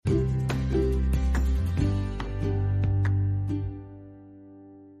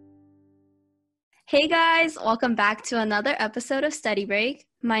Hey guys, welcome back to another episode of Study Break.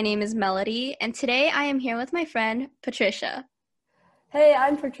 My name is Melody, and today I am here with my friend Patricia. Hey,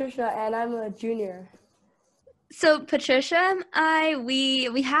 I'm Patricia, and I'm a junior. So Patricia,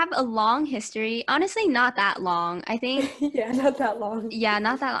 we have a long history. Honestly, not that long. I think, Yeah, not that long.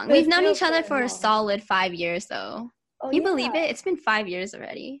 not that long. But We've it known each feels other very for a long. solid 5 years, though. Oh, Can you believe yeah. it? It's been 5 years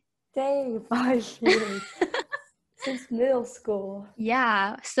already. Dang, 5 years. Since middle school.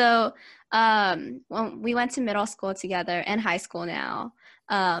 Yeah. So, well, we went to middle school together and high school now.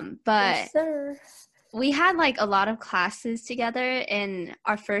 But Yes, sir. we had like a lot of classes together in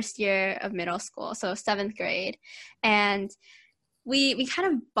our first year of middle school, so seventh grade, and we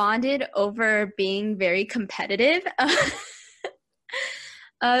kind of bonded over being very competitive.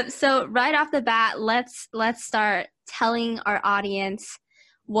 So right off the bat, let's start telling our audience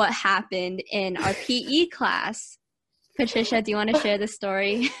what happened in our PE class. Patricia, do you want to share the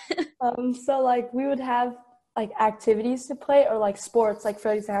story? So we would have activities to play or sports, like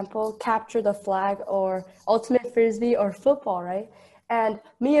for example, capture the flag or ultimate frisbee or football, right? And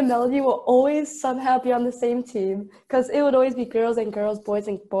me and Melody will always somehow be on the same team because it would always be girls and girls, boys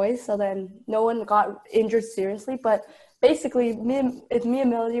and boys. So then no one got injured seriously. But basically, if me and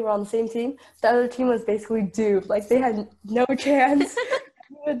Melody were on the same team, the other team was basically doomed. Like they had no chance.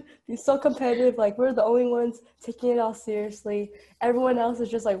 We would be so competitive. Like we're the only ones taking it all seriously. Everyone else is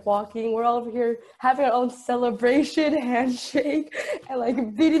just like walking. We're all over here having our own celebration, handshake, and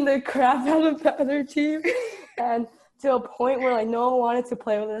like beating the crap out of the other team. And to a point where like no one wanted to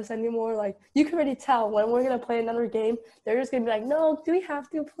play with us anymore. Like you can already tell when we're gonna play another game, they're just gonna be like, no, do we have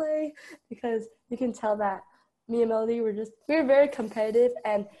to play? Because you can tell that me and Melody we were very competitive,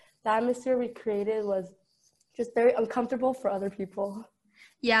 and the atmosphere we created was just very uncomfortable for other people.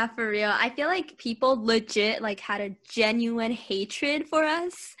 Yeah, for real. I feel like people legit like had a genuine hatred for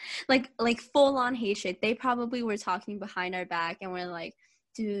us. Like full on hatred. They probably were talking behind our back and were like,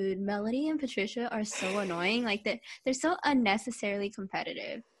 dude, Melody and Patricia are so annoying. Like they're so unnecessarily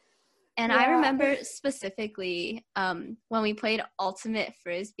competitive. And I Yeah. remember specifically when we played Ultimate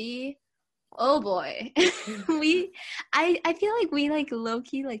Frisbee. Oh boy. I feel like we like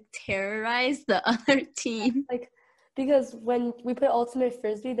low-key like terrorized the other team. Like, because when we play ultimate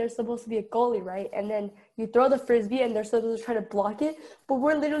frisbee, there's supposed to be a goalie, right? And then you throw the frisbee, and they're supposed to try to block it. But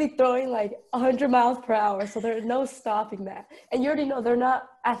we're literally throwing like 100 miles per hour, so there's no stopping that. And you already know they're not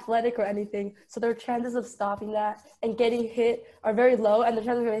athletic or anything, so their chances of stopping that and getting hit are very low, and the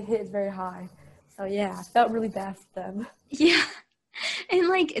chances of getting hit is very high. So yeah, I felt really bad for them. Yeah. And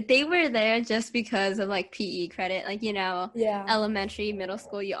like they were there just because of like PE credit. Like, Yeah, elementary, middle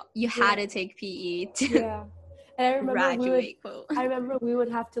school, you had yeah, to take PE to yeah. And graduate, quote. I remember we would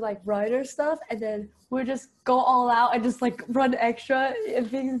have to like run or stuff, and then we would just go all out and just like run extra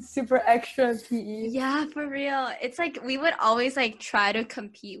and being super extra in PE. Yeah, for real. It's like we would always like try to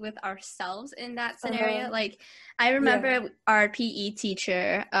compete with ourselves in that Uh-huh. scenario. Like I Yeah. remember our PE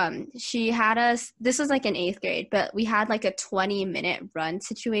teacher, she had us, this was like in eighth grade, but we had like a 20-minute run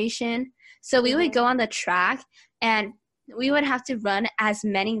situation. So we would Uh-huh. go on the track and we would have to run as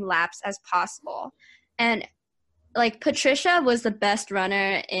many laps as possible. And like Patricia was the best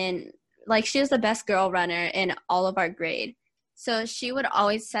runner in like she was the best girl runner in all of our grade. So she would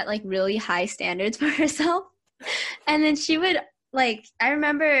always set like really high standards for herself. And then she would like I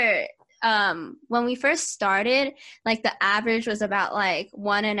remember when we first started, like the average was about like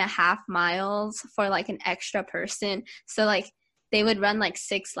 1.5 miles for like an extra person. So like they would run like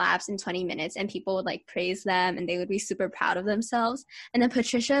 6 laps in 20 minutes and people would like praise them and they would be super proud of themselves. And then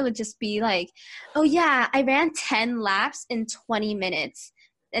Patricia would just be like, oh yeah, I ran 10 laps in 20 minutes.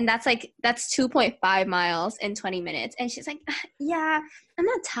 And that's 2.5 miles in 20 minutes. And she's like, yeah, I'm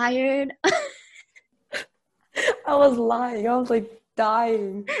not tired. I was lying. I was like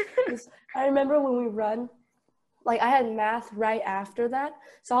dying. 'Cause I remember when we run, like I had math right after that.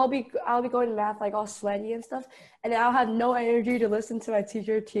 So I'll be going to math like all sweaty and stuff. And then I'll have no energy to listen to my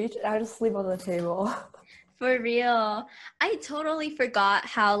teacher teach, and I'll just sleep on the table. For real. I totally forgot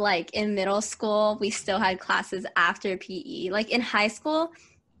how like in middle school we still had classes after PE. Like in high school,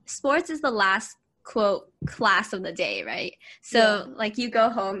 sports is the last quote class of the day, right? Yeah. So like you go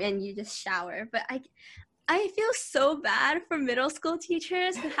home and you just shower. But I feel so bad for middle school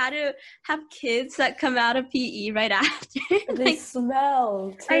teachers who had to have kids that come out of PE right after. And they Like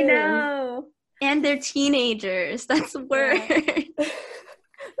smell I too. know. And they're teenagers. That's worse. Yeah.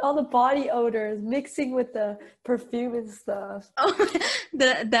 All the body odors mixing with the perfume and stuff. Oh,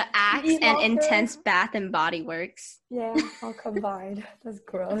 the Axe PE and locker. Intense Bath and Body Works. Yeah, all combined. That's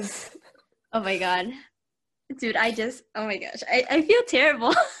gross. Oh my god. Dude, oh my gosh. I feel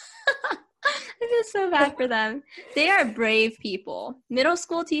terrible. I feel so bad for them. They are brave people. Middle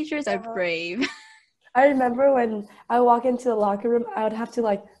school teachers are brave. I remember when I walk into the locker room, I would have to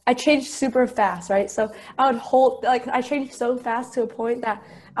I changed super fast, right? So I would I changed so fast to a point that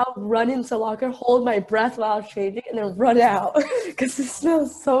I would run into the locker, hold my breath while I was changing, and then run out because it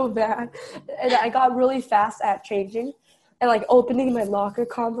smells so bad. And I got really fast at changing and opening my locker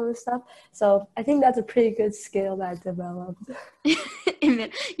combo and stuff. So I think that's a pretty good skill that I developed.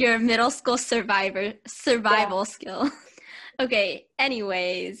 Your middle school survival skill. Okay,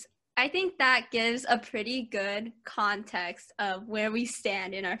 anyways. I think that gives a pretty good context of where we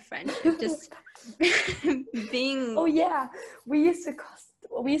stand in our friendship. Just being. Oh yeah, we used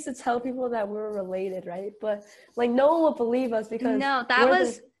to tell people that we were related, right? But no one would believe us because no, that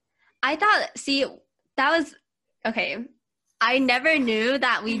was. I thought. See, that was okay. I never knew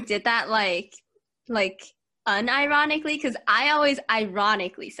that we did that like unironically, because I always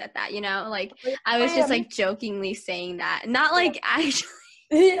ironically said that. I was just jokingly saying that, not actually.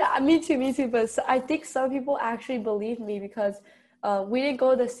 Yeah, me too. But I think some people actually believe me because we didn't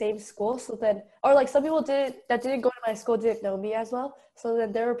go to the same school. So then, or some people didn't go to my school didn't know me as well. So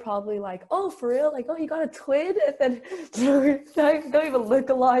then they were probably like, "Oh, for real? Oh, you got a twin?" And then don't even look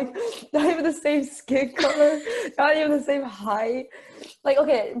alike, not even the same skin color, not even the same height.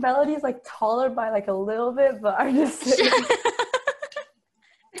 Okay, Melody's taller by a little bit, but I'm just saying.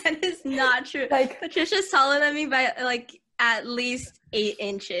 That is not true. Patricia's taller than me by at least 8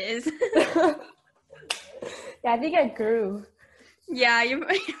 inches. Yeah, I think I grew. Yeah, you're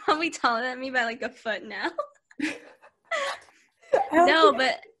probably taller than me by a foot now. No,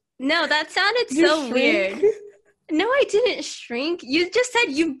 that sounded so weird. No, I didn't shrink. You just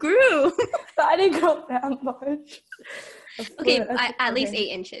said you grew. I didn't grow that much. Okay, at least 8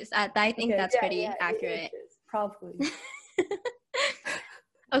 inches. I think that's pretty accurate. Probably.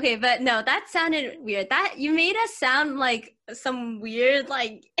 Okay, but no, that sounded weird. That you made us sound like some weird,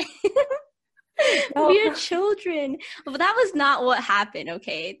 weird children. But that was not what happened,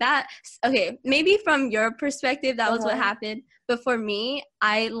 okay? Maybe from your perspective, that was what happened. But for me,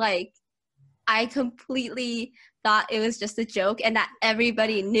 I completely thought it was just a joke and that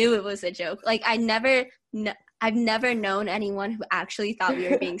everybody knew it was a joke. I've never known anyone who actually thought we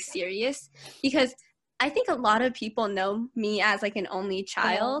were being serious, because I think a lot of people know me as an only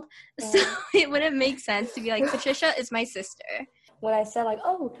child, so it wouldn't make sense to be Patricia is my sister. When I said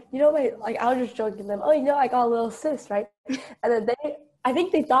oh, I was just joking them. Oh, I got a little sis, right? And then I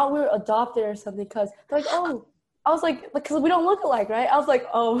think they thought we were adopted or something because they're oh, I was because we don't look alike, right? I was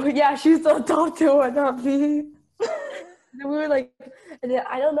oh yeah, she's the adopted one, not me. And we were and then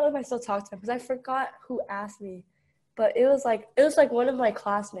I don't know if I still talk to them because I forgot who asked me. But it was one of my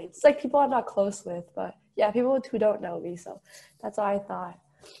classmates. It's people I'm not close with, but yeah, people who don't know me. So that's what I thought.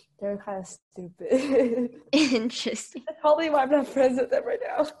 They're kind of stupid. Interesting. That's probably why I'm not friends with them right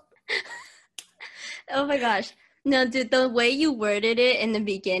now. Oh my gosh. No, dude, the way you worded it in the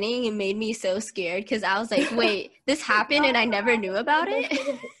beginning, it made me so scared because I was wait, this happened and I never knew about it?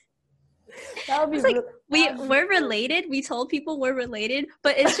 That would be we're related. We told people we're related,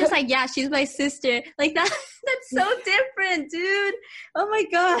 but it's just yeah, she's my sister. That's so different, dude. Oh my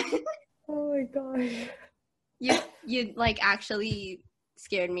god. Oh my gosh. You actually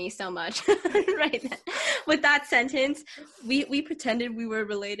scared me so much right then. With that sentence. We pretended we were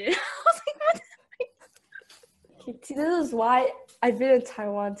related. I was what the See, this is why I've been in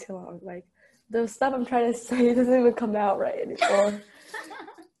Taiwan too long. The stuff I'm trying to say doesn't even come out right anymore.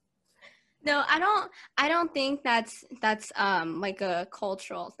 No, I don't think that's a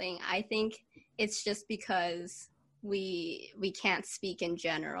cultural thing. I think it's just because we can't speak in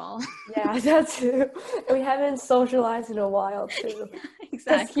general. Yeah, that's true. And we haven't socialized in a while too.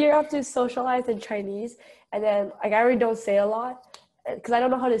 Exactly. Because here I have to socialize in Chinese, and then I already don't say a lot because I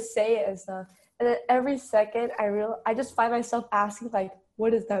don't know how to say it and stuff. And then every second I just find myself asking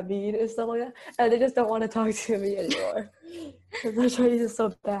what does that mean and stuff like that, and they just don't want to talk to me anymore because my Chinese is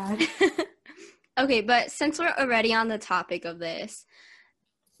so bad. Okay, but since we're already on the topic of this,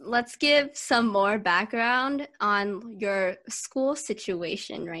 let's give some more background on your school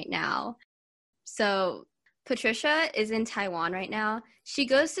situation right now. So Patricia is in Taiwan right now. She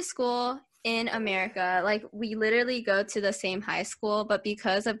goes to school in America. We literally go to the same high school, but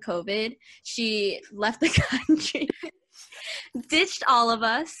because of COVID, she left the country, ditched all of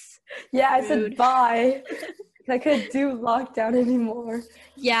us. Yeah, I said bye. I couldn't do lockdown anymore.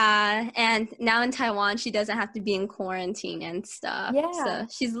 Yeah, and now in Taiwan, she doesn't have to be in quarantine and stuff. Yeah. So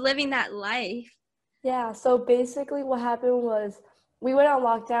she's living that life. Yeah, so basically what happened was we went on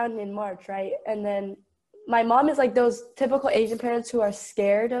lockdown in March, right? And then my mom is like those typical Asian parents who are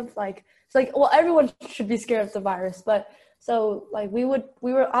scared of like, it's like, well, everyone should be scared of the virus, but so like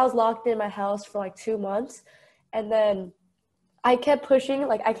I was locked in my house for like 2 months, and then I kept pushing,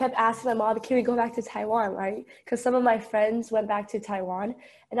 like I kept asking my mom, can we go back to Taiwan, right? Because some of my friends went back to Taiwan,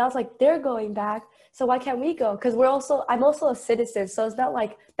 and I was like, they're going back, so why can't we go? Because I'm also a citizen, so it's not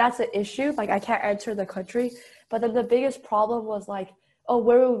like that's an issue, like I can't enter the country. But then the biggest problem was like, oh,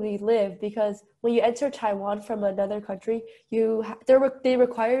 where will we live? Because when you enter Taiwan from another country, they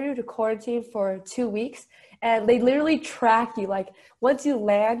require you to quarantine for 2 weeks, and they literally track you. Like once you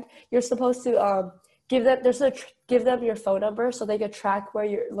land, you're supposed to give them your phone number so they can track where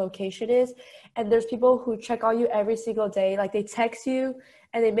your location is. And there's people who check on you every single day. Like they text you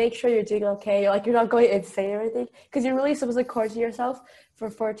and they make sure you're doing okay. Like you're not going insane or anything, because you're really supposed to quarantine yourself for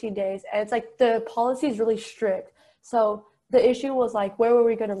 14 days. And it's like the policy is really strict. So the issue was like, where were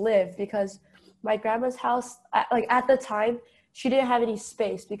we going to live? Because my grandma's house, like at the time, she didn't have any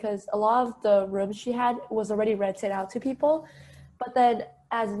space because a lot of the rooms she had was already rented out to people. But then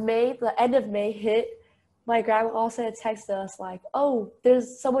as the end of May hit, my grandma also had texted us like, oh,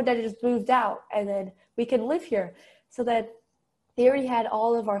 there's someone that just moved out and then we can live here. So then they already had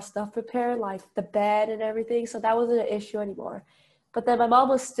all of our stuff prepared, like the bed and everything. So that wasn't an issue anymore. But then my mom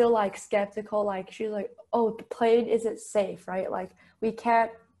was still like skeptical. Like she was like, oh, the plane isn't safe, right? Like we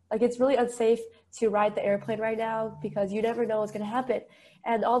can't, like it's really unsafe to ride the airplane right now because you never know what's going to happen.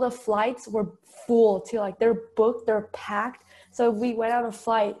 And all the flights were full too. Like they're booked, they're packed. So if we went on a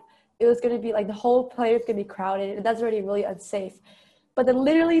flight, it was going to be like the whole plane is going to be crowded, and that's already really unsafe. But then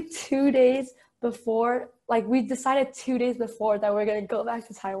literally 2 days before, like we decided 2 days before that we're going to go back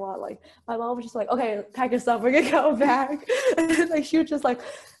to Taiwan. Like my mom was just like, okay, pack your stuff, we're going to go back. And like she was just like,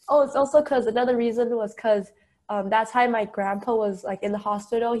 oh, it's also because another reason was because that time my grandpa was like in the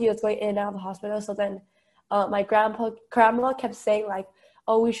hospital. He was going in and out of the hospital. So then my grandma kept saying like,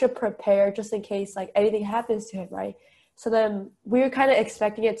 oh, we should prepare just in case like anything happens to him, right? So then we were kind of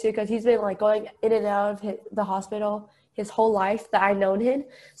expecting it too, because he's been like going in and out of the hospital his whole life that I known him.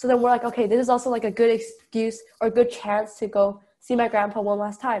 So then we're like, okay, this is also like a good excuse or good chance to go see my grandpa one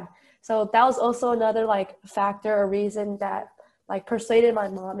last time. So that was also another like factor or reason that like persuaded my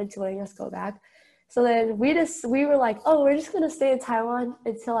mom into letting us go back. So then we were like, oh, we're just gonna stay in Taiwan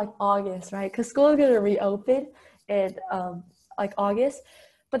until like August, right? Because school is gonna reopen in like August.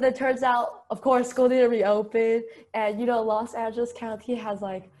 But then turns out, of course, school didn't reopen, and you know, Los Angeles County has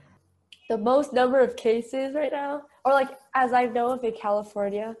like the most number of cases right now, or like as I know of in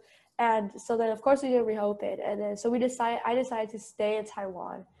California. And so then, of course, we didn't reopen, and then so I decided to stay in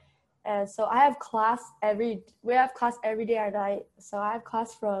Taiwan. And so we have class every day at night. So I have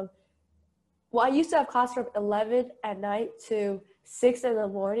class I used to have class from 11 at night to 6 in the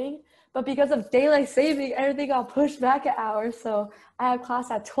morning, but because of daylight saving, everything got pushed back an hour. So I have class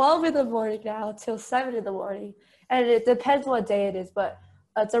at 12 in the morning now till 7 in the morning. And it depends what day it is, but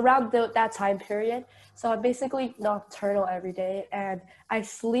it's around that time period. So I'm basically nocturnal every day, and I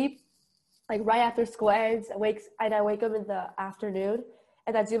sleep like right after school ends. I wake up in the afternoon,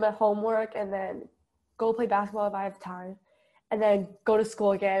 and I do my homework, and then go play basketball if I have time, and then go to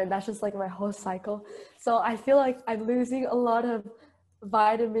school again. And that's just like my whole cycle. So I feel like I'm losing a lot of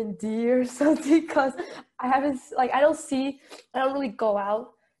vitamin D or something, because I don't really go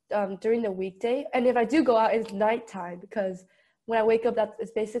out during the weekday. And if I do go out, it's nighttime, because when I wake up,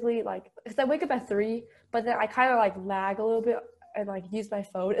 it's basically like, because I wake up at 3, but then I kind of like lag a little bit and like use my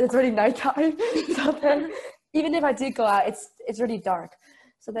phone, and it's already nighttime. So then even if I do go out, it's already dark.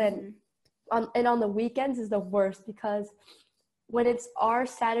 So then on the weekends is the worst, because when it's our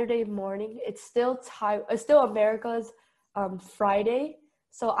Saturday morning, it's still America's Friday.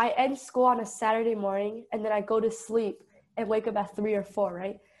 So I end school on a Saturday morning, and then I go to sleep and wake up at 3 or 4,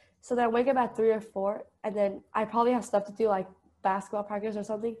 right? So then I wake up at 3 or 4, and then I probably have stuff to do, like basketball practice or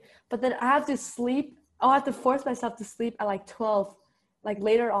something. But then I'll have to force myself to sleep at like 12, like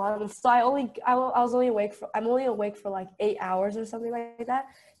later on. So I'm only awake for like 8 hours or something like that,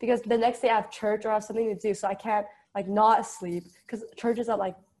 because the next day I have church or I have something to do. So I can't like not sleep, because church is at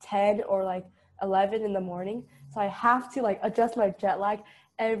like 10 or like 11 in the morning. So I have to like adjust my jet lag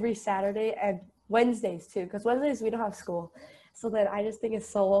every Saturday and Wednesdays too, because Wednesdays we don't have school. So then I just think it's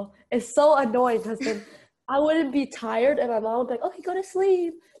so annoying, because then I wouldn't be tired, and my mom would be like, okay, go to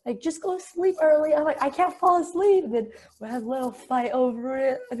sleep. Like, just go to sleep early. I'm like, I can't fall asleep. And then we have a little fight over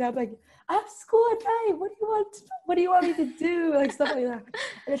it. And I'm like, I have school at night. What do you want me to do? Like, stuff like that.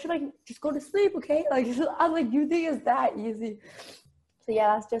 And then she's like, just go to sleep, okay? Like, I'm like, you think it's that easy? So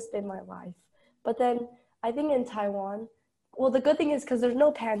yeah, that's just been my life. But then I think in Taiwan, well, the good thing is because there's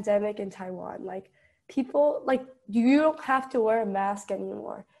no pandemic in Taiwan. Like, people, like, you don't have to wear a mask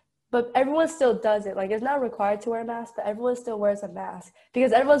anymore. But everyone still does it. Like, it's not required to wear a mask, but everyone still wears a mask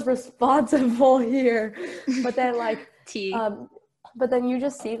because everyone's responsible here. But then, like, T. but then you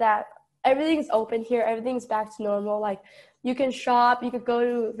just see that everything's open here. Everything's back to normal. Like, you can shop, you could go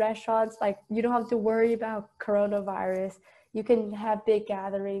to restaurants. Like, you don't have to worry about coronavirus. You can have big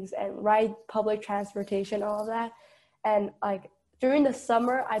gatherings and ride public transportation, all of that. And like during the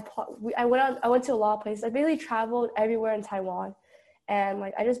summer, I went to a lot of places. I basically traveled everywhere in Taiwan, and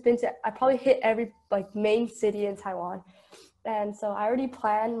like I probably hit every like main city in Taiwan. And so I already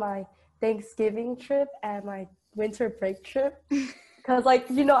planned my Thanksgiving trip and my winter break trip because,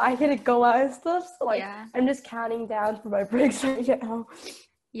 like, I couldn't go out and stuff. So like I'm just counting down for my breaks right now.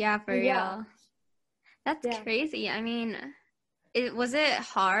 Yeah, for real. That's crazy. I mean, was it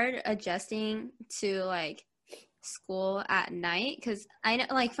hard adjusting to like school at night? Because I know,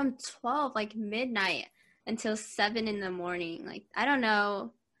 like, from 12, like midnight until 7 in the morning, like, I don't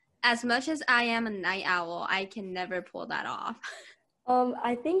know, as much as I am a night owl, I can never pull that off.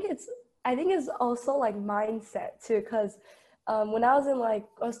 I think it's also like mindset too, because when I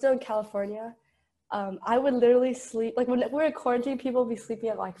was still in California, I would literally sleep, like when we were quarantined, people would be sleeping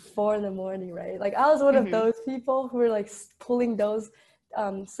at like 4 in the morning, right? Like I was one of those people who were like pulling those,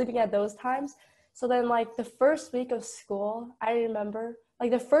 sleeping at those times. So then like the first week of school, I remember, like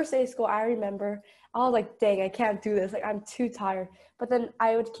the first day of school, I remember I was like, dang, I can't do this. Like I'm too tired. But then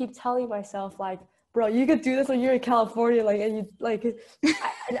I would keep telling myself like, bro, you could do this when you're in California. Like, and you like,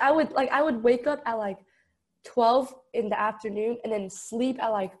 I would wake up at like 12 in the afternoon and then sleep at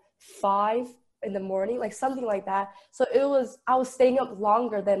like 5 in the morning, like something like that. So I was staying up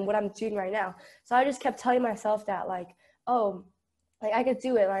longer than what I'm doing right now. So I just kept telling myself that like, oh, like I could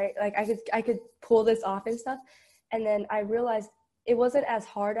do it, right? Like I could pull this off and stuff. And then I realized it wasn't as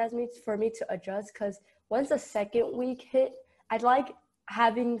hard for me to adjust, because once the second week hit, I'd like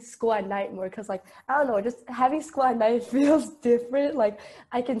having school at night more, because like I don't know, just having school at night feels different. Like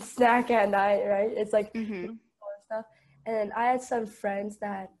I can snack at night, right? It's like stuff. And I had some friends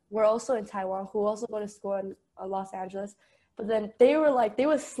that were also in Taiwan who also go to school in Los Angeles, but then they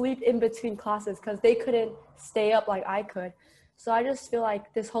would sleep in between classes because they couldn't stay up like I could. So I just feel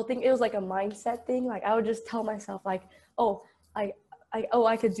like this whole thing, it was like a mindset thing. Like I would just tell myself like, oh, I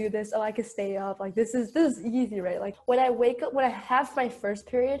could do this. Oh, I could stay up. Like this is easy, right? Like when I wake up, when I have my first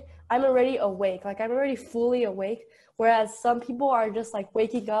period, I'm already awake. Like I'm already fully awake. Whereas some people are just like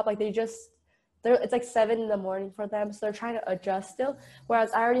waking up, like it's like 7 in the morning for them, so they're trying to adjust still.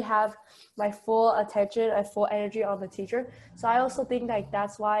 Whereas I already have my full attention and full energy on the teacher. So I also think like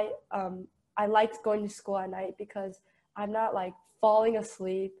that's why I liked going to school at night, because I'm not like falling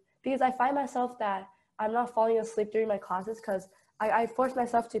asleep. Because I find myself that I'm not falling asleep during my classes because I force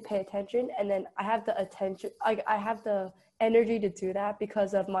myself to pay attention, and then I have the attention, like I have the energy to do that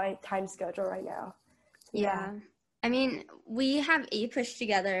because of my time schedule right now. Yeah. I mean, we have APUSH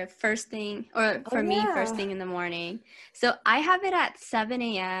together first thing, or for me, first thing in the morning. So I have it at 7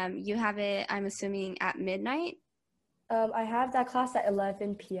 a.m. You have it, I'm assuming, at midnight? I have that class at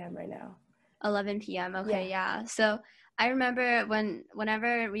 11 p.m. right now. 11 p.m. Okay, yeah. So I remember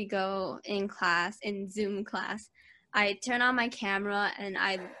whenever we go in class, in Zoom class, I turn on my camera and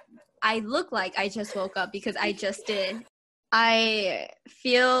I look like I just woke up because I just did. I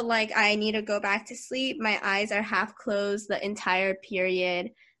feel like I need to go back to sleep. My eyes are half closed the entire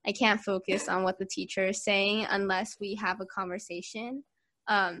period. I can't focus on what the teacher is saying unless we have a conversation.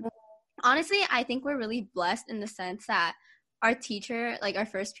 Honestly, I think we're really blessed in the sense that our teacher, like our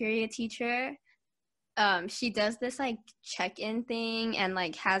first period teacher, she does this like check-in thing and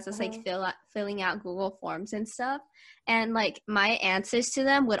like has us like filling out Google Forms and stuff, and like my answers to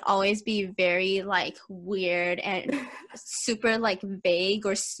them would always be very like weird and super like vague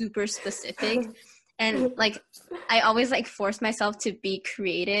or super specific, and like I always like force myself to be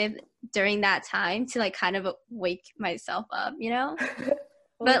creative during that time to like kind of wake myself up, well,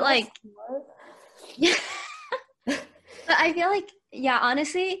 but like yeah. But I feel like, yeah,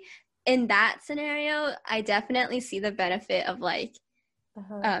 honestly, in that scenario, I definitely see the benefit of like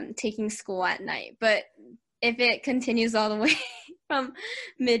taking school at night. But if it continues all the way from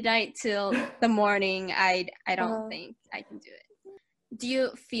midnight till the morning, I don't think I can do it. Do you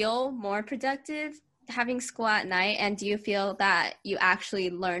feel more productive having school at night, and do you feel that you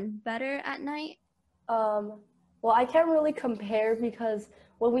actually learn better at night? Well, I can't really compare because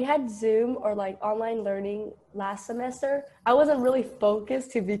when we had Zoom or like online learning last semester, I wasn't really focused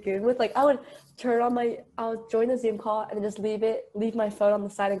to begin with. Like I would join the Zoom call and then just leave my phone on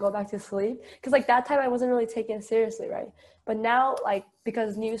the side and go back to sleep. Cause like that time I wasn't really taking it seriously, right? But now, like,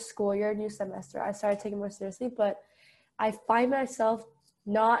 because new school year, new semester, I started taking it more seriously. But I find myself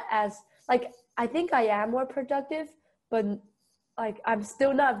not as, like, I think I am more productive, but like I'm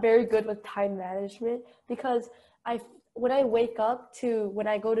still not very good with time management because when I wake up to when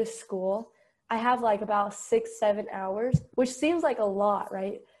I go to school, I have like about 6-7 hours, which seems like a lot,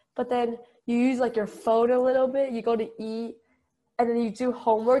 right? But then you use like your phone a little bit, you go to eat, and then you do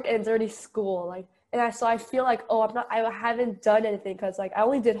homework, and it's already school. Like, so I feel like, oh, I haven't done anything because like I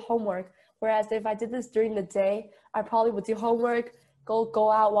only did homework. Whereas if I did this during the day, I probably would do homework,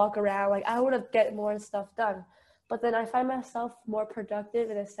 go out, walk around. Like I would have get more stuff done. But then I find myself more productive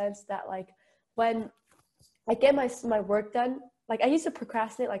in a sense that like when I get my work done, like I used to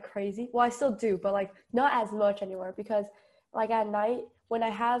procrastinate like crazy. Well, I still do, but like not as much anymore because like at night when I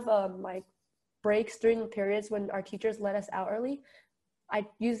have like breaks during the periods when our teachers let us out early, I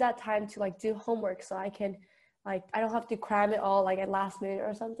use that time to like do homework so I can like I don't have to cram it all like at last minute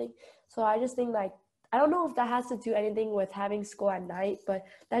or something. So I just think like I don't know if that has to do anything with having school at night, but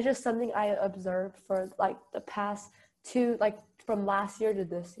that's just something I observed for like the past two, like from last year to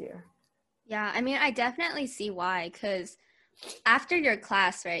this year. Yeah, I mean, I definitely see why, because after your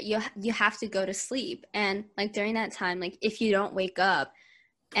class, right, you have to go to sleep. And like during that time, like if you don't wake up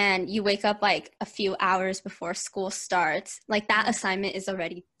and you wake up like a few hours before school starts, like that assignment is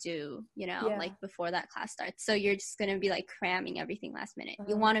already due, Yeah. like before that class starts. So you're just going to be like cramming everything last minute.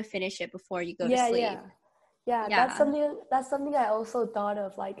 You Uh-huh. want to finish it before you go to Yeah, sleep. yeah. Yeah, Yeah. that's something I also thought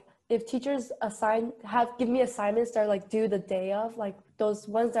of. Like if teachers give me assignments that are like due the day of, like those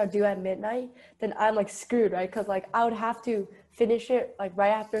ones that are due at midnight, then I'm like screwed, right? Because like I would have to finish it like right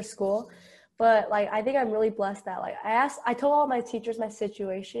after school. But like I think I'm really blessed that like I told all my teachers my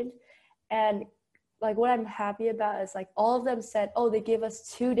situation, and like what I'm happy about is like all of them said, oh, they gave us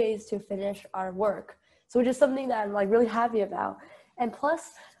 2 days to finish our work. So which is something that I'm like really happy about. And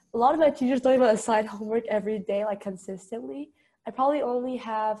plus a lot of my teachers don't even assign homework every day, like consistently. I probably only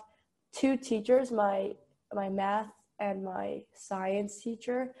have two teachers, my math and my science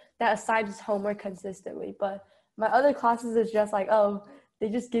teacher, that assigns homework consistently. But my other classes is just like, oh, they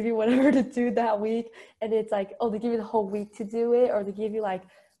just give you whatever to do that week, and it's like, oh, they give you the whole week to do it, or they give you like,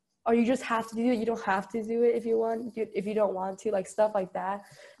 or you just have to do it. You don't have to do it if you want, if you don't want to, like stuff like that.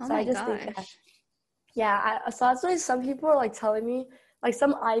 Oh So I my just think that gosh. yeah, so that's why some people are like telling me, like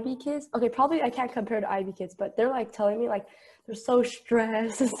some IB kids, okay, probably I can't compare to IB kids, but they're like telling me like they're so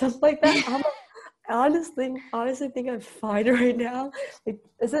stressed and stuff like that. I'm like, honestly think I'm fine right now. Like,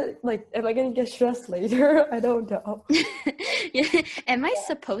 is it like, am I gonna get stressed later? I don't know. Yeah. Am I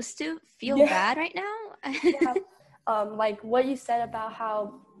supposed to feel Yeah, bad right now? yeah. Like what you said about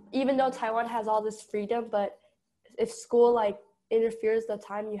how even though Taiwan has all this freedom, but if school like interferes the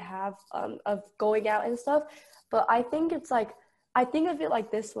time you have of going out and stuff. But I think it's like I think of it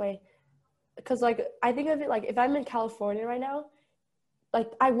like this way, because like I think of it like if I'm in California right now, like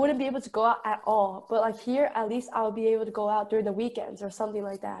I wouldn't be able to go out at all. But like here, at least I'll be able to go out during the weekends or something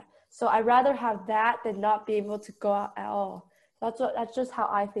like that. So I'd rather have that than not be able to go out at all. That's just how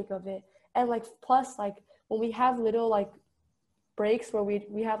I think of it. And like plus like when we have little like breaks where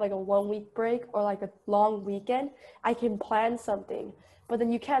we have like a 1 week break or like a long weekend, I can plan something. But then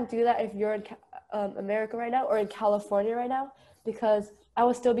you can't do that if you're in America right now or in California right now, because I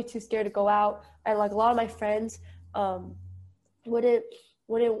would still be too scared to go out. And like a lot of my friends um, wouldn't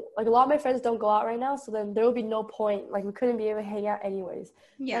like a lot of my friends don't go out right now, so then there would be no point. Like we couldn't be able to hang out anyways.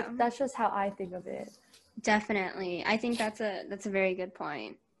 Yeah, That's just how I think of it. definitely. I think that's a very good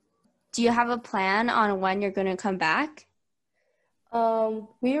point. Do you have a plan on when you're going to come back?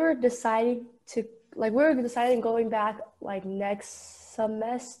 We were deciding to we were deciding going back like next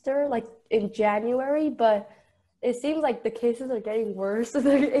semester, like in January, but it seems like the cases are getting worse.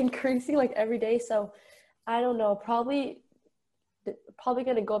 They're increasing like every day. So I don't know, probably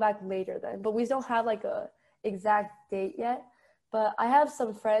gonna go back later then. But we don't have like a exact date yet. But I have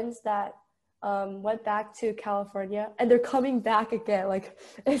some friends that went back to California and they're coming back again. Like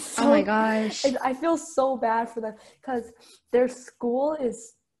it's Oh my so, gosh. I feel so bad for them because their school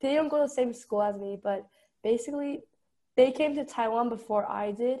is, they don't go to the same school as me, but basically they came to Taiwan before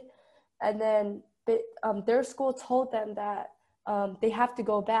I did, and then their school told them that they have to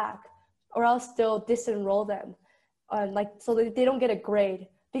go back or else they'll disenroll them, like so they don't get a grade,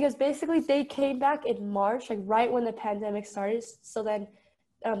 because basically they came back in March, like right when the pandemic started. So then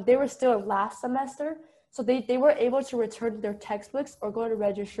they were still in last semester. So they were able to return their textbooks or go to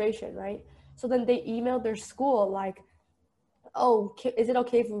registration, right? So then they emailed their school like, oh, is it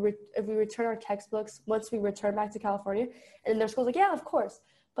okay if we return our textbooks once we return back to California? And their school's like, yeah, of course.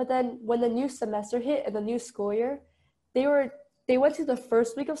 But then when the new semester hit and the new school year, they went to the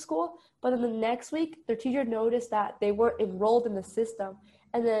first week of school, but then the next week, their teacher noticed that they weren't enrolled in the system.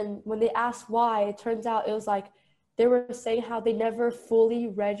 And then when they asked why, it turns out it was like they were saying how they never fully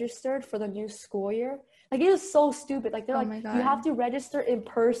registered for the new school year. Like, it was so stupid. Like, they're Oh like, my you God. have to register in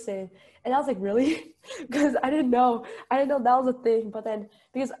person. And I was like, really? Because I didn't know that was a thing. But then,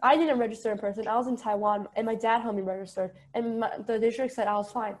 because I didn't register in person, I was in Taiwan, and my dad helped me register. And the district said I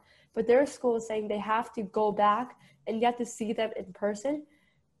was fine. But their school is saying they have to go back, and you have to see them in person.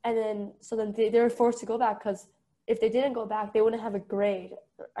 And then, so then they were forced to go back, because if they didn't go back, they wouldn't have a grade,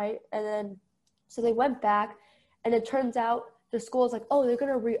 right? And then, so they went back, and it turns out the school is like, oh, they're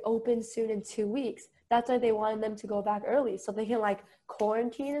going to reopen soon in 2 weeks. That's why they wanted them to go back early, so they can like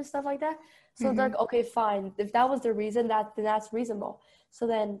quarantine and stuff like that. So they're like, okay, fine. If that was the reason, then that's reasonable. So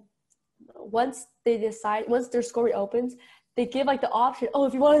then once their school reopens, they give like the option, oh,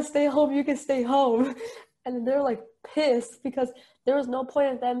 if you want to stay home, you can stay home. And then they're like pissed because there was no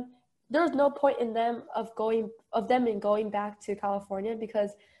point in them going back to California,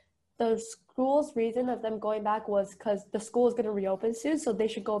 because the school's reason of them going back was because the school is going to reopen soon, so they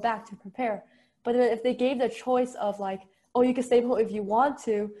should go back to prepare. But then if they gave the choice of like, oh, you can stay home if you want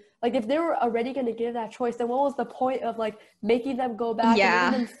to, like if they were already going to give that choice, then what was the point of like making them go back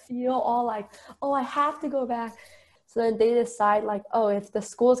and making them feel all like, oh, I have to go back? So then they decide like, oh, if the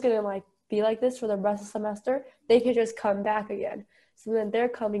school's going to like be like this for the rest of the semester, they could just come back again. So then they're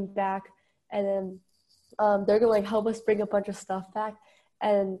coming back, and then they're going to like help us bring a bunch of stuff back.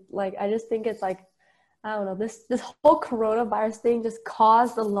 And like, I just think it's like, I don't know, this whole coronavirus thing just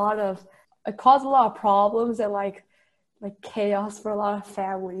caused a lot of problems and like chaos for a lot of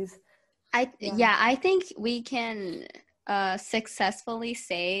families. I think we can successfully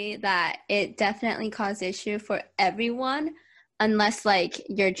say that it definitely caused issue for everyone, unless like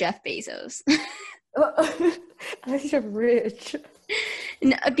you're Jeff Bezos. Unless you're rich.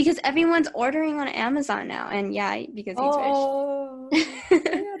 No, because everyone's ordering on Amazon now, and because he's rich.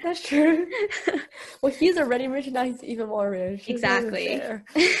 Yeah, that's true. Well, he's already rich, now he's even more rich. Exactly.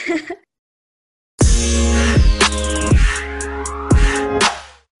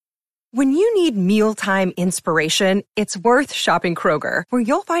 When you need mealtime inspiration, it's worth shopping Kroger, where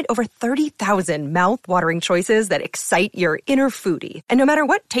you'll find over 30,000 mouth-watering choices that excite your inner foodie. And no matter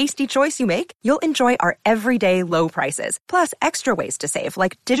what tasty choice you make, you'll enjoy our everyday low prices, plus extra ways to save,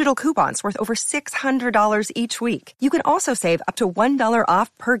 like digital coupons worth over $600 each week. You can also save up to $1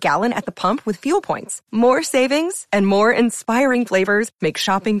 off per gallon at the pump with fuel points. More savings and more inspiring flavors make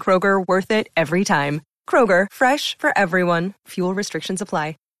shopping Kroger worth it every time. Kroger, fresh for everyone. Fuel restrictions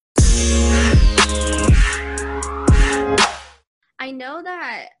apply. I know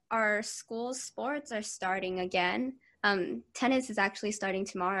that our school sports are starting again. Tennis is actually starting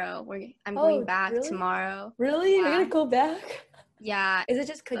tomorrow. I'm going back tomorrow. Really? Yeah. You're gonna go back? Yeah. Is it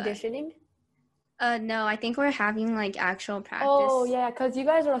just conditioning? No, I think we're having like actual practice. Oh yeah, because you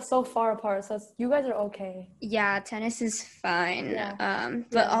guys are so far apart, so you guys are okay. Yeah, tennis is fine. Yeah.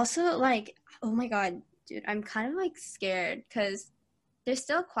 But also like, oh my God, dude, I'm kind of like scared because there's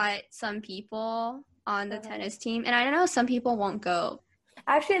still quite some people on the tennis team, and I know some people won't go.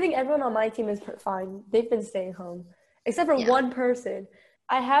 Actually, I think everyone on my team is fine. They've been staying home, except for one person.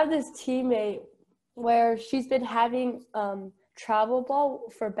 I have this teammate where she's been having travel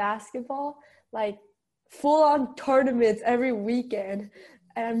ball for basketball, like full-on tournaments every weekend,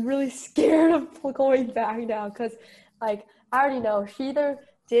 and I'm really scared of going back now because, like, I already know she either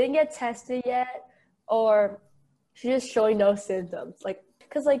didn't get tested yet or she's just showing no symptoms, like,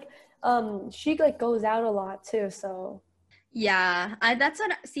 because like she like goes out a lot too, so yeah, that's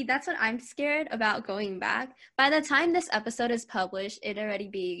what I'm scared about going back. By the time this episode is published, it'd already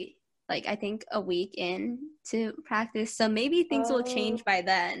be like, I think a week in to practice, so maybe things will change by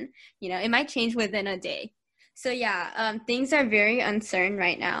then. It might change within a day. So yeah, things are very uncertain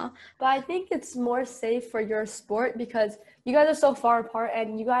right now, but I think it's more safe for your sport because you guys are so far apart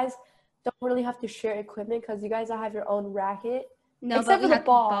and you guys don't really have to share equipment because you guys all have your own racket. No, except for the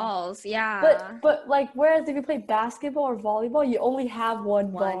balls, yeah. But like, whereas if you play basketball or volleyball, you only have one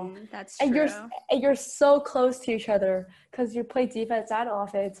ball. That's true. And you're so close to each other because you play defense and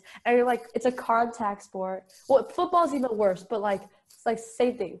offense, and you're like, it's a contact sport. Well, football's even worse, but like it's like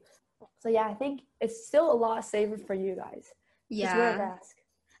same thing. So yeah, I think it's still a lot safer for you guys. Yeah. Just wear a mask.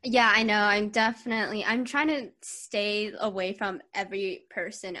 Yeah, I know. I'm trying to stay away from every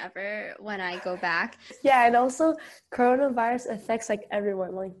person ever when I go back. Yeah, and also coronavirus affects like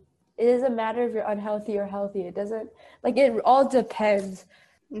everyone. Like it doesn't matter if you're unhealthy or healthy. It doesn't like it all depends.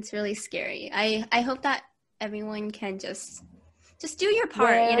 It's really scary. I hope that everyone can just do your part,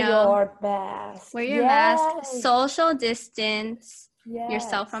 Wear your mask. Wear your mask, Yes. social distance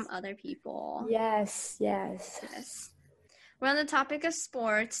yourself from Yes. other people. Yes. Yes. Yes. We're on the topic of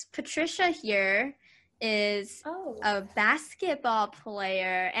sports. Patricia here is Oh. a basketball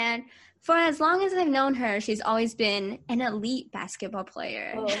player, and for as long as I've known her, she's always been an elite basketball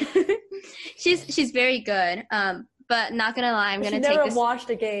player. Oh. She's very good. But not gonna lie, I'm gonna take never this. watched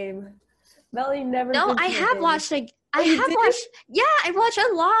a game. Melly never. No, been to I a have game. watched like Oh, you did? Yeah, I watch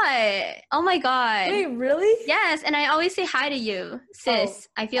a lot. Oh my god. Wait, really? Yes, and I always say hi to you, sis.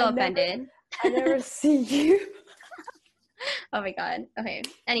 I feel offended. I never see you. Oh my god. Okay.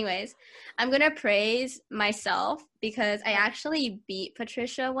 Anyways, I'm gonna praise myself because I actually beat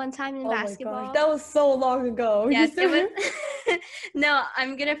Patricia one time in basketball. My gosh, that was so long ago. Yes, it was. No,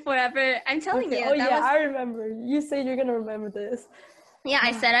 I'm gonna forever. I'm telling you. Oh yeah, I remember. You say you're gonna remember this. Yeah,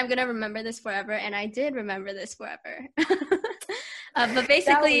 I said I'm gonna remember this forever, and I did remember this forever. But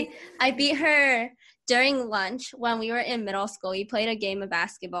basically, I beat her during lunch when we were in middle school. We played a game of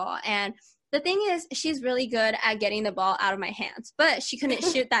basketball, and the thing is, she's really good at getting the ball out of my hands, but she couldn't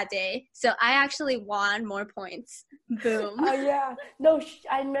shoot that day, so I actually won more points. Boom. Oh yeah, no,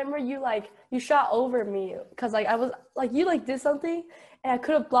 I remember you shot over me because I was you did something, and I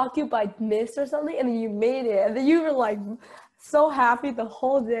could have blocked you by miss or something, and then you made it, and then you were so happy the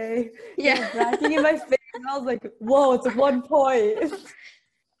whole day. Yeah, bragging in my face, and I was like, "Whoa, it's 1 point."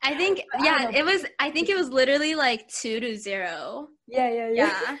 I think it was. I think it was literally 2-0.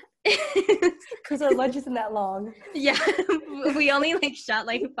 Yeah. Because our lunch isn't that long. Yeah, we only shot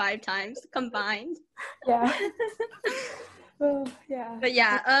 5 times combined. Yeah. Yeah. But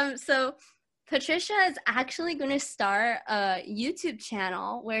yeah, so Patricia is actually going to start a YouTube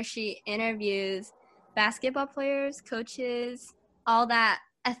channel where she interviews basketball players, coaches, all that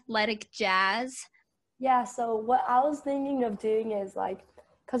athletic jazz. Yeah, so what I was thinking of doing is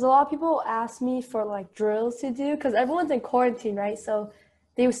because a lot of people ask me for drills to do because everyone's in quarantine, right? So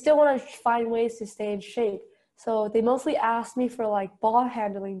they still want to find ways to stay in shape. So they mostly ask me for ball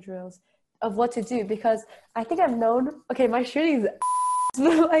handling drills of what to do because I think I've known, okay, my shooting is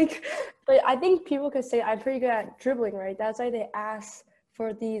but I think people could say I'm pretty good at dribbling, right? That's why they ask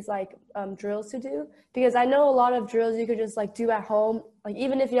for these drills to do because I know a lot of drills you could just do at home,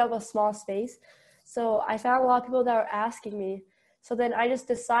 even if you have a small space. So I found a lot of people that were asking me. So then I just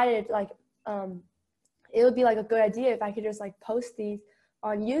decided it would be a good idea if I could just post these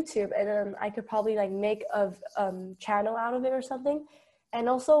on YouTube, and then I could probably make a channel out of it or something. And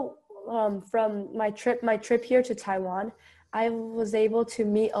also from my trip here to Taiwan, I was able to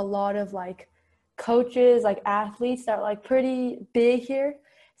meet a lot of coaches, athletes that are pretty big here.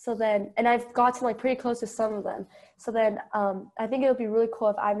 So then, and I've gotten pretty close to some of them. So then I think it would be really cool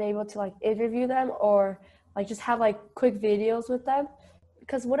if I'm able to interview them or just have quick videos with them.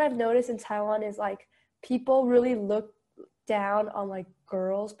 Because what I've noticed in Taiwan is people really look down on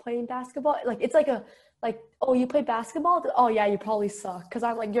girls playing basketball. It's oh, you play basketball? Oh yeah, you probably suck. Because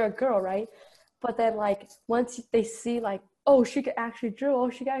I'm you're a girl, right? But then once they see oh, she can actually drill, oh,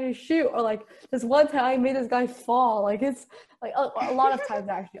 she can actually shoot, or this one time I made this guy fall. It's a lot of times,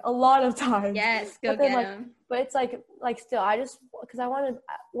 actually, a lot of times. Yes, go get him. But it's still, I just, because I want to,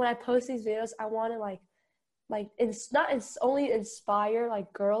 when I post these videos, I want to it's not, it's only inspire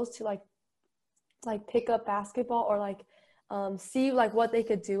girls to pick up basketball or see what they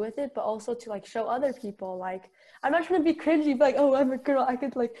could do with it, but also to show other people. I'm not trying to be cringy, but oh, I'm a girl, I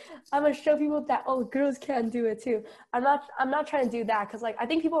could I'm gonna show people that oh, girls can do it too. I'm not trying to do that because I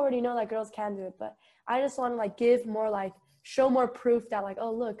think people already know that girls can do it, but I just want to give more show more proof that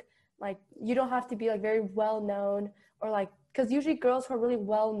oh, look, you don't have to be very well known or because usually girls who are really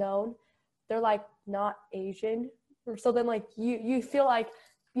well known, they're not Asian, so then you feel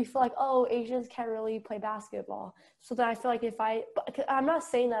oh, Asians can't really play basketball. So then I feel I'm not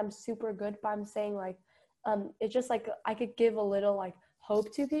saying that I'm super good, but I'm saying it's just I could give a little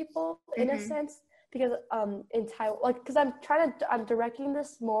hope to people in a sense because in Taiwan, because I'm directing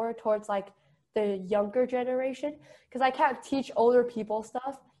this more towards the younger generation because I can't teach older people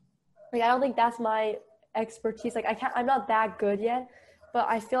stuff. I don't think that's my expertise. I'm not that good yet, but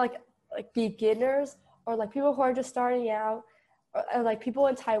I feel like beginners or people who are just starting out or people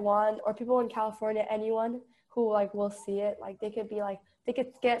in Taiwan or people in California, anyone who will see it, they could be they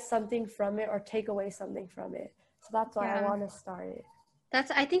could get something from it or take away something from it. So that's why I want to start it.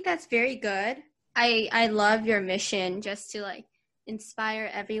 I think that's very good. I love your mission, just to like inspire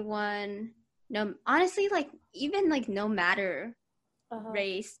everyone. No, honestly, like even like no matter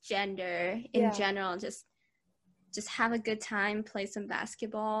race, gender, in general, just have a good time, play some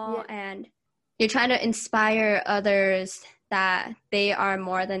basketball, and you're trying to inspire others that they are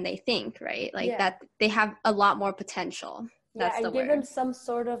more than they think, right? Like that they have a lot more potential. That's and the give word. them some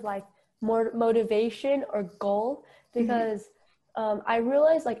sort of like more motivation or goal, because I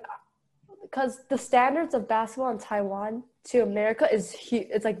realized like, because the standards of basketball in Taiwan to America is huge.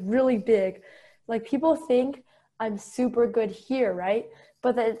 It's like really big. Like people think I'm super good here, right?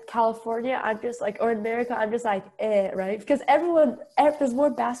 But then California, I'm just like, or in America, I'm just like, right? Because there's more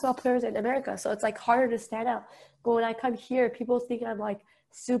basketball players in America, so it's like harder to stand out. But when I come here, people think I'm like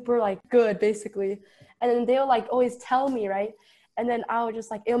super like good, basically, and then they'll like always tell me, right? And then I'll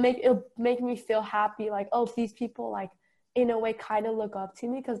just like, it'll make me feel happy, like, oh, these people like in a way kind of look up to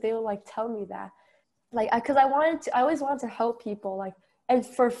me, because they will like tell me that, like, because I always wanted to help people, like, and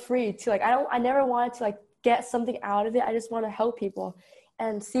for free too. Like I never wanted to like get something out of it. I just want to help people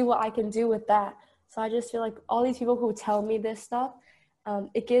and see what I can do with that. So I just feel like all these people who tell me this stuff,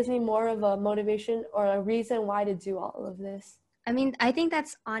 it gives me more of a motivation or a reason why to do all of this. I mean, I think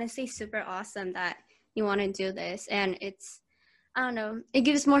that's honestly super awesome that you want to do this, and it's, I don't know, it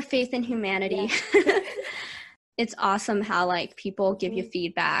gives more faith in humanity. It's awesome how like people give you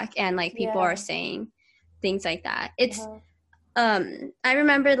feedback, and like people are saying things like that. It's I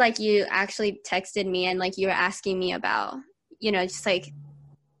remember like you actually texted me and like you were asking me about, just like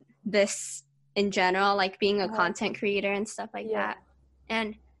this in general, like being a content creator and stuff like that.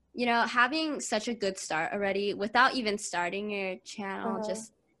 And having such a good start already without even starting your channel,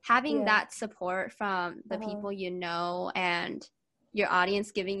 just having that support from the people and your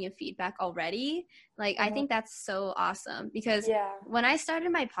audience giving you feedback already, like I think that's so awesome, because when I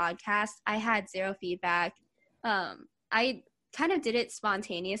started my podcast, I had zero feedback. I kind of did it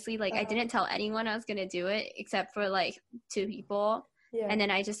spontaneously, like I didn't tell anyone I was gonna do it except for like 2 people, and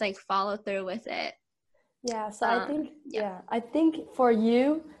then I just like followed through with it. So I think for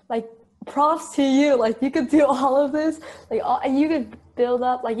you, like, props to you, like you could do all of this, like you could build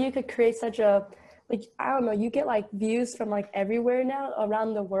up, like you could create such a, like, I don't know, you get like views from like everywhere now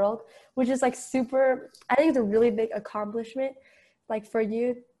around the world, which is like super, I think it's a really big accomplishment. Like for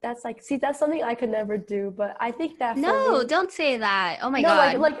you, that's like, see, that's something I could never do, but I think that for me, don't say that. Oh my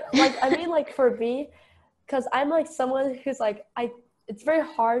God. like I mean, like for me, because I'm like someone who's like, it's very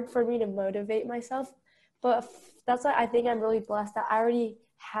hard for me to motivate myself, but that's why I think I'm really blessed that I already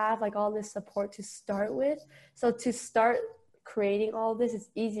have like all this support to start with. So to start creating all this is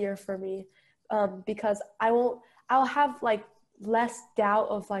easier for me, because I'll have like less doubt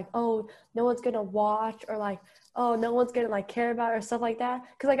of like, oh, no one's gonna watch, or like, oh, no one's gonna like care about it, or stuff like that.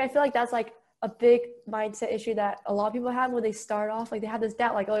 Because like I feel like that's like a big mindset issue that a lot of people have when they start off. Like they have this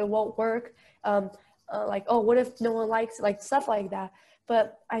doubt, like, oh, it won't work. Like, oh, what if no one likes it? Like stuff like that.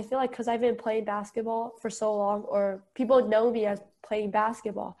 But I feel like because I've been playing basketball for so long, or people know me as playing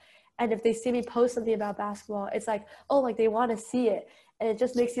basketball, and if they see me post something about basketball, it's like, oh, like they want to see it. And it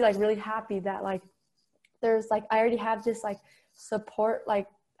just makes you like really happy that like there's like, I already have this like support. Like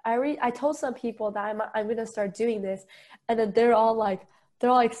I told some people that I'm going to start doing this, and then they're all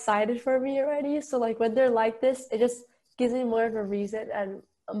excited for me already. So like when they're like this, it just gives me more of a reason and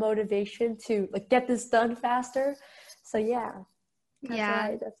a motivation to like get this done faster. So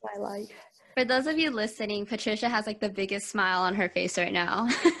that's what I like. For those of you listening, Patricia has like the biggest smile on her face right now.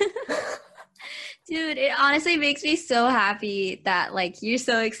 Dude, it honestly makes me so happy that like you're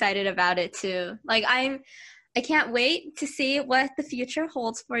so excited about it too. Like I can't wait to see what the future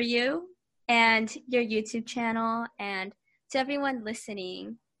holds for you and your YouTube channel. And to everyone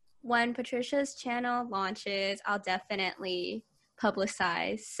listening, when Patricia's channel launches, I'll definitely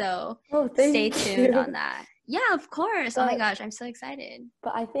publicize. So stay tuned on that. Yeah, of course. Oh my gosh, I'm so excited.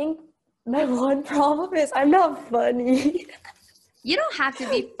 But I think my one problem is I'm not funny. You don't have to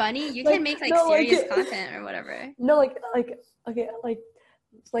be funny. You can make like serious content or whatever. No, okay, like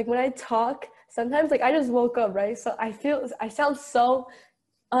when I talk, sometimes like I just woke up, right? So I sound so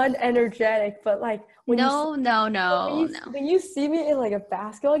unenergetic, but like when you see me in like a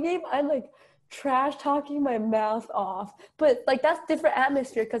basketball game, I'm like trash talking my mouth off. But like that's different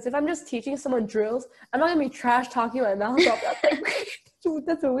atmosphere, because if I'm just teaching someone drills, I'm not gonna be trash talking my mouth off. That's like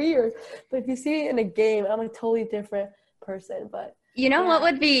that's weird. But if you see me in a game, I'm a totally different person. But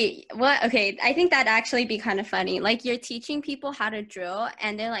I think that'd actually be kind of funny. Like you're teaching people how to drill,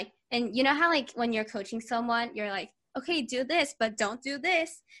 and they're like, and you know how like when you're coaching someone, you're like, okay, do this, but don't do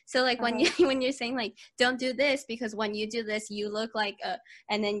this. So like when you're saying like don't do this because when you do this you look like a,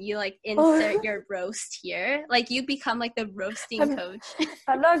 and then you like insert your roast here, like you become like the roasting coach.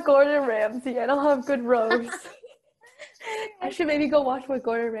 I'm not Gordon Ramsay. I don't have good roast. I should maybe go watch with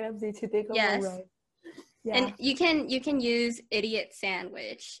Gordon Ramsay to think of a roast. Yeah. And you can use idiot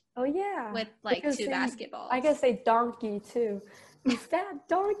sandwich. Oh yeah. With like two basketballs. I can say donkey too. He's fat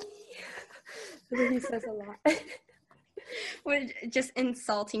donkey. He says a lot. We're just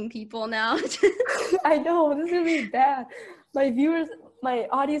insulting people now. I know, this is gonna be bad. My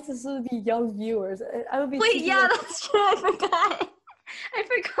audience is gonna be young viewers. I would be. Wait, yeah, that's true. I forgot.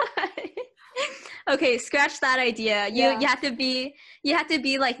 Okay, scratch that idea. You have to be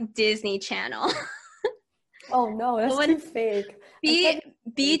like Disney Channel. Oh no, that's too fake.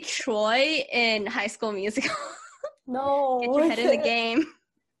 Be Troy in High School Musical. No. Get your head in the game.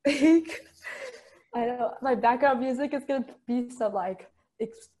 Fake. I know. My background music is gonna be some like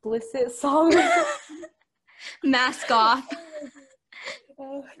explicit songs. Mask off.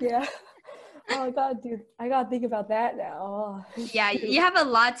 Yeah. Oh god, dude. I gotta think about that now. Oh, yeah, you have a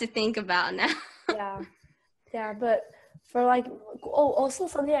lot to think about now. Yeah, but for like, also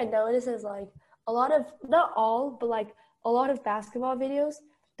something I noticed is like a lot of, not all, but like a lot of basketball videos,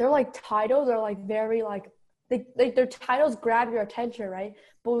 their like titles are like very like their titles grab your attention, right?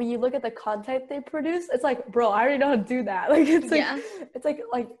 But when you look at the content they produce, it's like, bro, I already know how to do that. Like it's like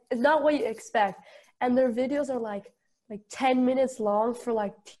it's not what you expect. And their videos are like 10 minutes long for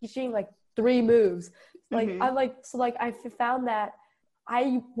like teaching like 3 moves. Like I'm like, so like I found that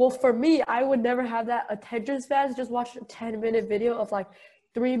for me, I would never have that attention span to just watch a 10-minute video of like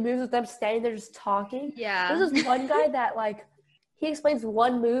 3 moves with them standing there just talking. Yeah. There's this one guy that like, he explains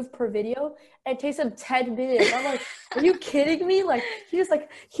 1 move per video and it takes him 10 minutes. I'm like, are you kidding me? Like, he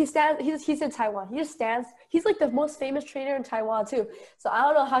stands, he's in Taiwan. He just stands. He's like the most famous trainer in Taiwan too. So I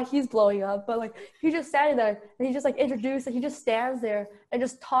don't know how he's blowing up, but like, he's just standing there and he just like introduced and he just stands there and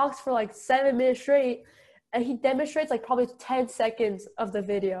just talks for like 7 minutes straight. And he demonstrates like probably 10 seconds of the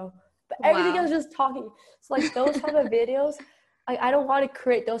video. But everything else is just talking. So like those type of videos, I don't want to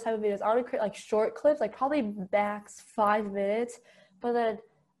create those type of videos. I want to create like short clips, like probably max 5 minutes. But then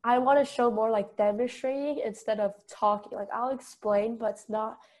I want to show more like demonstrating instead of talking. Like I'll explain, but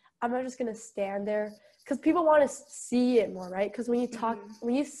I'm not just going to stand there. Because people want to see it more, right? Because when you talk,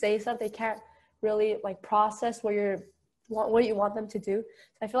 when you say something, they can't really like process what you want them to do.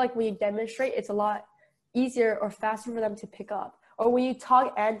 So I feel like when you demonstrate, it's a lot easier or faster for them to pick up. Or when you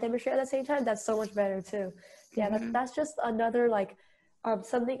talk and demonstrate at the same time, that's so much better too. Yeah, that's just another like an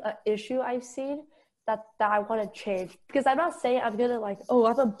issue I've seen that I want to change. Because I'm not saying I'm gonna like, oh,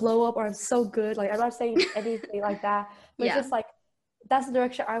 I'm gonna blow up or I'm so good. Like I'm not saying anything like that. But it's just like that's the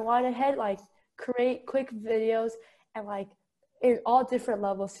direction I want to head. Like create quick videos and like in all different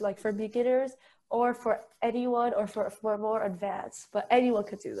levels, to like for beginners or for anyone or for more advanced. But anyone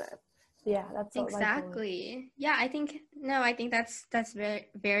could do that. Yeah, that's exactly. Yeah, I think that's very,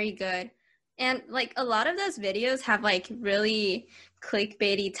 very good. And like a lot of those videos have like really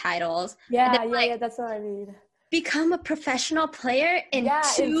clickbaity titles. Yeah, then, like, that's what I mean. Become a professional player in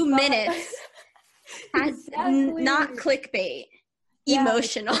 2 minutes. Exactly. Not clickbait. Yeah.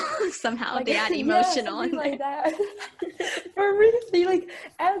 Emotional somehow. Like, they add emotional in like that. For real, they like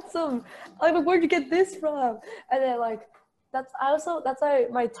add some like, where'd you get this from? And then like that's why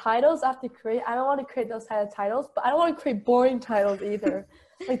my titles I have to create. I don't want to create those kind of titles, but I don't want to create boring titles either.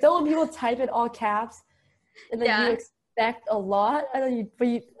 Like, don't when people type in all caps and then you expect a lot, and then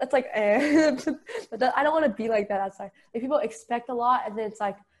that's like, but I don't want to be like that outside. Like, people expect a lot, and then it's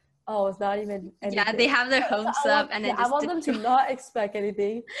like, oh, it's not even anything. Yeah, they have their hopes up, and then I want them to not expect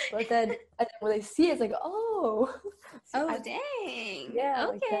anything, but then when they see it, it's like, oh. So dang. Yeah.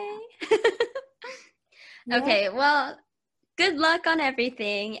 Okay. Like okay, well, good luck on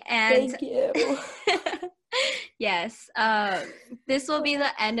everything. And thank you. Yes, this will be the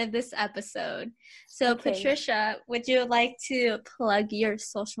end of this episode. So, okay. Patricia, would you like to plug your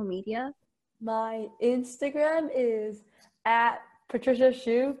social media? My Instagram is at Patricia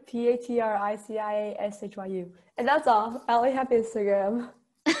Shu, PatriciaShyu. And that's all. I only have Instagram.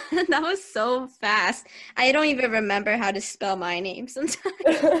 That was so fast. I don't even remember how to spell my name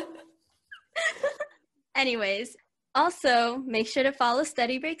sometimes. Anyways. Also, make sure to follow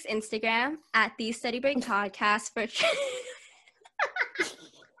Study Break's Instagram at the Study Break Podcast for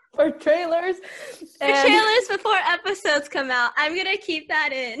trailers. For trailers before episodes come out. I'm going to keep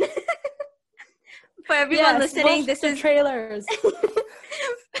that in. For everyone listening, this is trailers.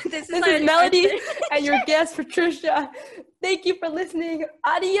 This is Melody and your guest, Patricia. Thank you for listening.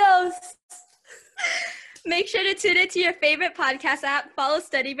 Adios. Make sure to tune into your favorite podcast app, follow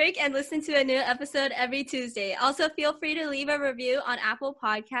Study Break, and listen to a new episode every Tuesday. Also, feel free to leave a review on Apple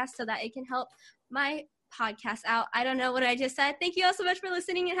Podcasts so that it can help my podcast out. I don't know what I just said. Thank you all so much for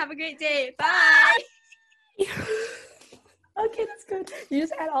listening and have a great day. Bye. Okay, that's good. You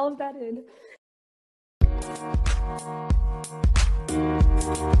just add all of that in.